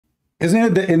Isn't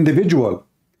it the individual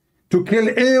to kill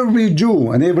every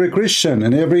Jew and every Christian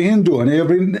and every Hindu and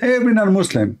every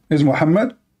non-Muslim is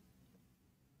Muhammad?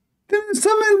 Then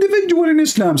some individual in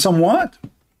Islam, somewhat.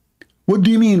 What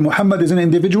do you mean Muhammad is an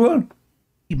individual?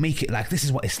 You make it like this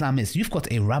is what Islam is. You've got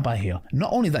a rabbi here.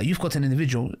 Not only that, you've got an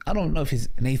individual. I don't know if he's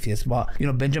an atheist, but you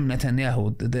know, Benjamin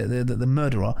Netanyahu, the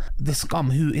murderer, the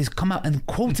scum, who has come out and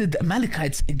quoted the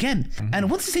Amalekites again. And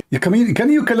what's he say? Can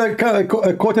you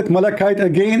quote it Malachite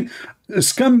again?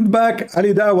 Scumbag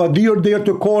Ali Dawa, do you dare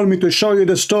to call me to show you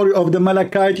the story of the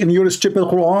Malachite in your stupid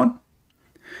Quran?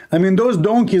 I mean, those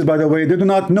donkeys, by the way, they do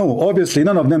not know. Obviously,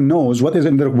 none of them knows what is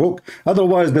in their book.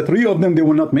 Otherwise, the three of them, they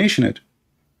will not mention it.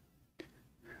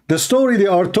 The story they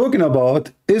are talking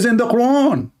about is in the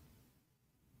Quran.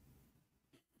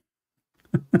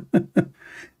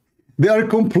 They are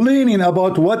complaining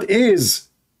about what is.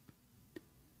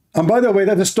 And by the way,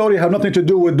 that story has nothing to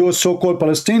do with those so-called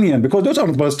Palestinians, because those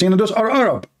aren't Palestinians, those are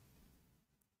Arab.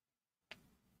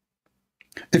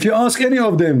 If you ask any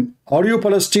of them, are you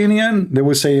Palestinian? They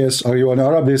will say yes. Are you an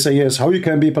Arab? They say yes. How you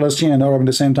can be Palestinian and Arab at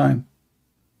the same time?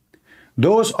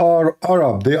 Those are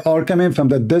Arab. They are coming from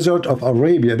the desert of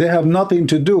Arabia. They have nothing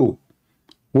to do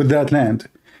with that land.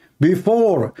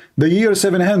 Before the year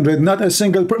 700, not a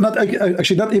single,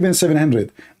 actually not even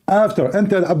 700. After,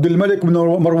 until Abdul Malik ibn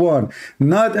Marwan,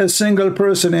 not a single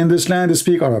person in this land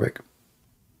speak Arabic.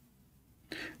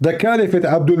 The Caliphate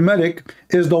Abdul Malik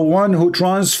is the one who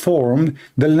transformed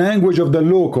the language of the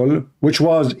local, which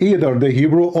was either the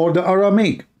Hebrew or the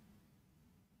Aramaic.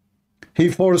 He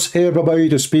forced everybody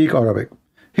to speak Arabic.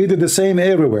 He did the same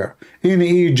everywhere. In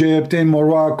Egypt, in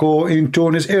Morocco, in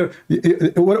Tunis,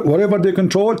 wherever they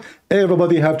controlled,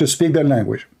 everybody have to speak their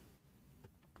language.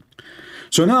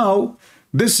 So now,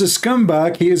 this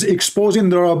scumbag, he is exposing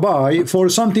the rabbi for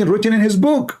something written in his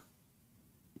book.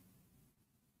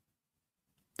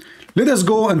 Let us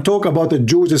go and talk about the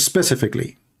Jews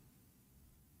specifically.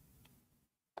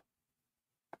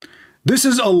 This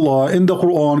is Allah in the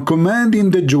Quran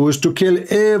commanding the Jews to kill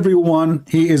everyone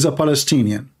he is a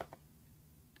Palestinian.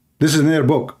 This is in their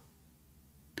book.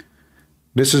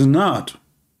 This is not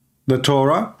the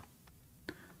Torah.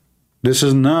 This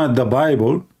is not the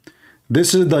Bible.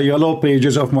 This is the yellow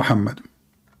pages of Muhammad.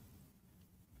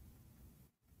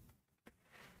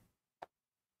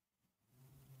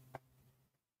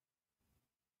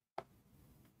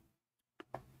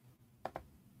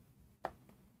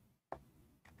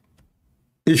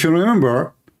 If you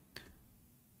remember,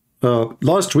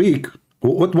 last week,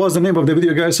 what was the name of the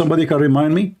video, guys? Somebody can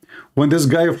remind me? When this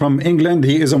guy from England,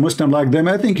 he is a Muslim like them.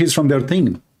 I think he's from their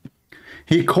team.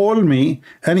 He called me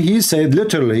and he said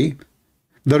literally,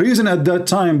 the reason at that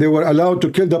time they were allowed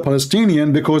to kill the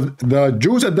Palestinian because the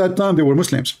Jews at that time, they were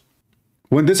Muslims.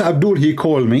 When this Abdul, he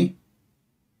called me,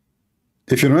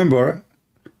 if you remember,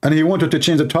 and he wanted to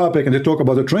change the topic and to talk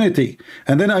about the Trinity.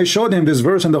 And then I showed him this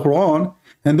verse in the Quran.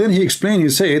 And then he explained, he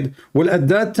said, well, at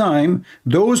that time,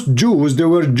 those Jews, they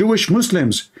were Jewish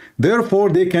Muslims.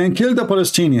 Therefore, they can kill the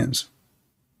Palestinians.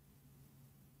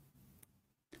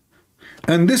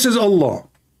 And this is Allah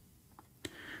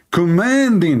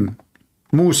commanding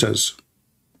Moses,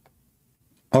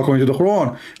 according to the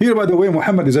Quran. Here, by the way,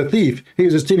 Muhammad is a thief. He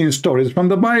is stealing stories from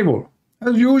the Bible,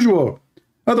 as usual.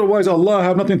 Otherwise, Allah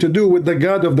have nothing to do with the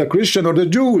God of the Christian or the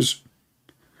Jews.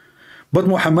 But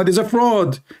Muhammad is a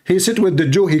fraud. He sit with the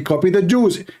Jew, he copied the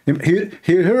Jews.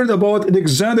 He heard about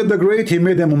Alexander the Great, he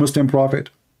made him a Muslim prophet.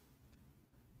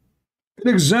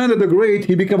 Alexander the Great,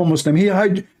 he became a Muslim.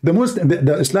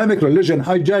 The Islamic religion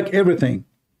hijacked everything.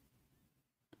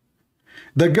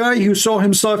 The guy who saw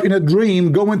himself in a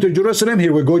dream going to Jerusalem,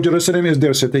 here we go, Jerusalem is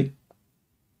their city.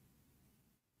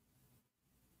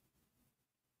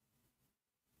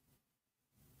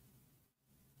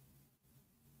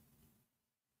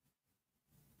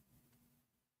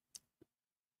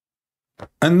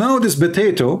 And now this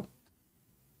potato,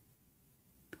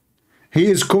 he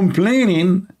is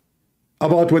complaining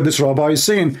about what this rabbi is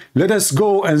saying. Let us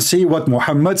go and see what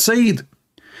Muhammad said.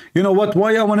 You know what?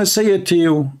 Why I want to say it to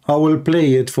you? I will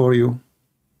play it for you.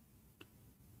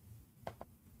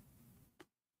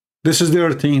 This is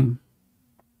their team.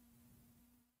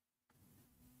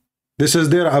 This is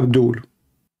their Abdul.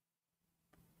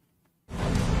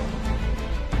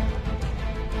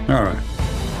 All right.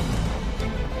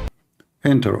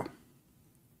 Intro.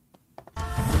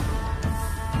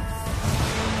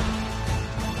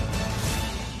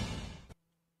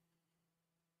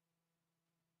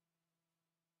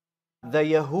 The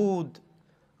Yahud,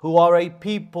 who are a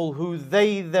people who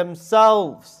they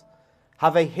themselves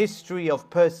have a history of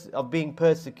being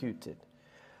persecuted,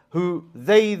 who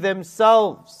they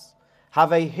themselves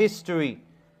have a history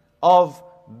of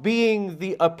being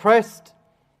the oppressed,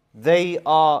 they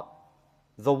are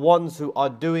the ones who are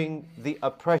doing the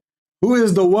oppression. Who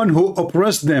is the one who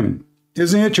oppressed them?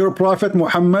 Isn't it your prophet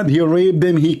Muhammad? He raped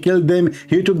them, he killed them,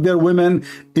 he took their women,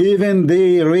 even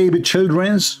they raped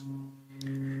children's.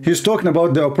 He's talking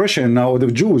about the oppression now of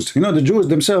the Jews. You know, the Jews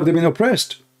themselves, they've been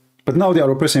oppressed, but now they are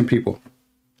oppressing people.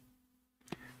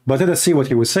 But let us see what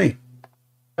he will say.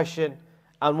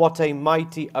 And what a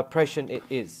mighty oppression it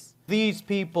is. These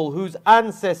people whose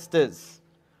ancestors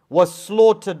were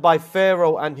slaughtered by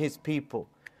Pharaoh and his people.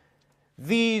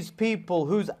 These people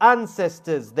whose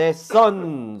ancestors, their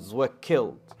sons, were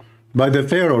killed. By the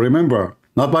Pharaoh, remember,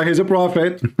 not by his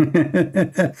prophet.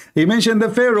 He mentioned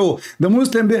the Pharaoh. The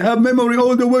Muslim, they have memory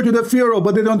all the way to the Pharaoh,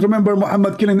 but they don't remember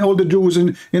Muhammad killing all the Jews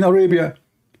in Arabia.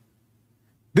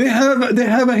 They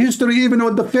have a history even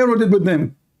what the Pharaoh did with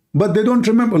them, but they don't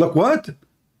remember. Like what?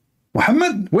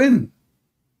 Muhammad? When?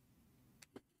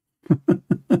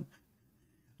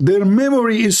 Their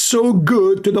memory is so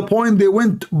good to the point they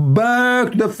went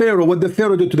back to the Pharaoh, what the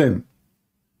Pharaoh did to them.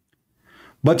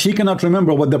 But he cannot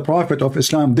remember what the Prophet of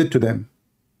Islam did to them.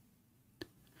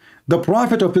 The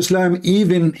Prophet of Islam,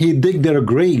 even he dig their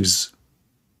graves.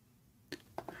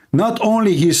 Not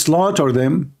only he slaughtered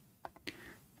them,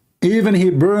 even he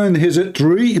burned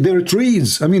their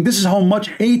trees. I mean, this is how much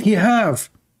hate he have.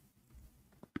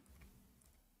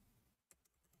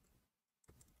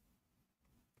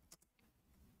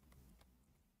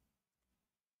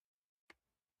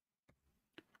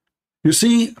 You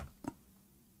see,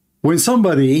 when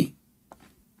somebody,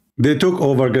 they took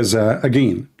over Gaza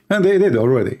again, and they did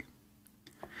already,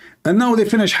 and now they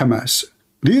finish Hamas.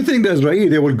 Do you think the Israeli,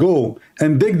 they will go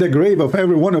and dig the grave of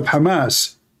every one of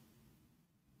Hamas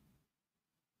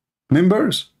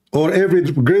members, or every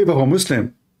grave of a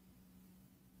Muslim?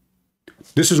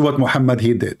 This is what Muhammad,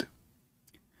 he did.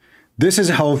 This is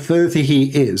how filthy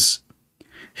he is.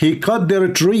 He cut their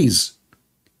trees.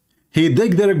 He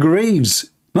dig their graves.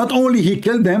 Not only he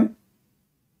killed them,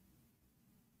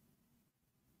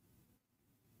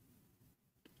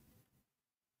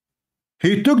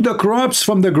 he took the crops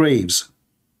from the graves.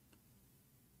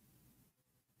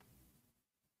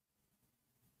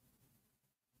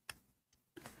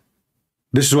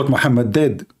 This is what Muhammad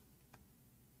did.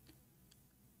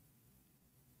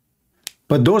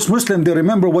 But those Muslims, they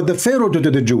remember what the Pharaoh did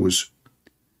to the Jews,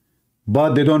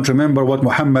 but they don't remember what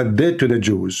Muhammad did to the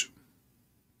Jews.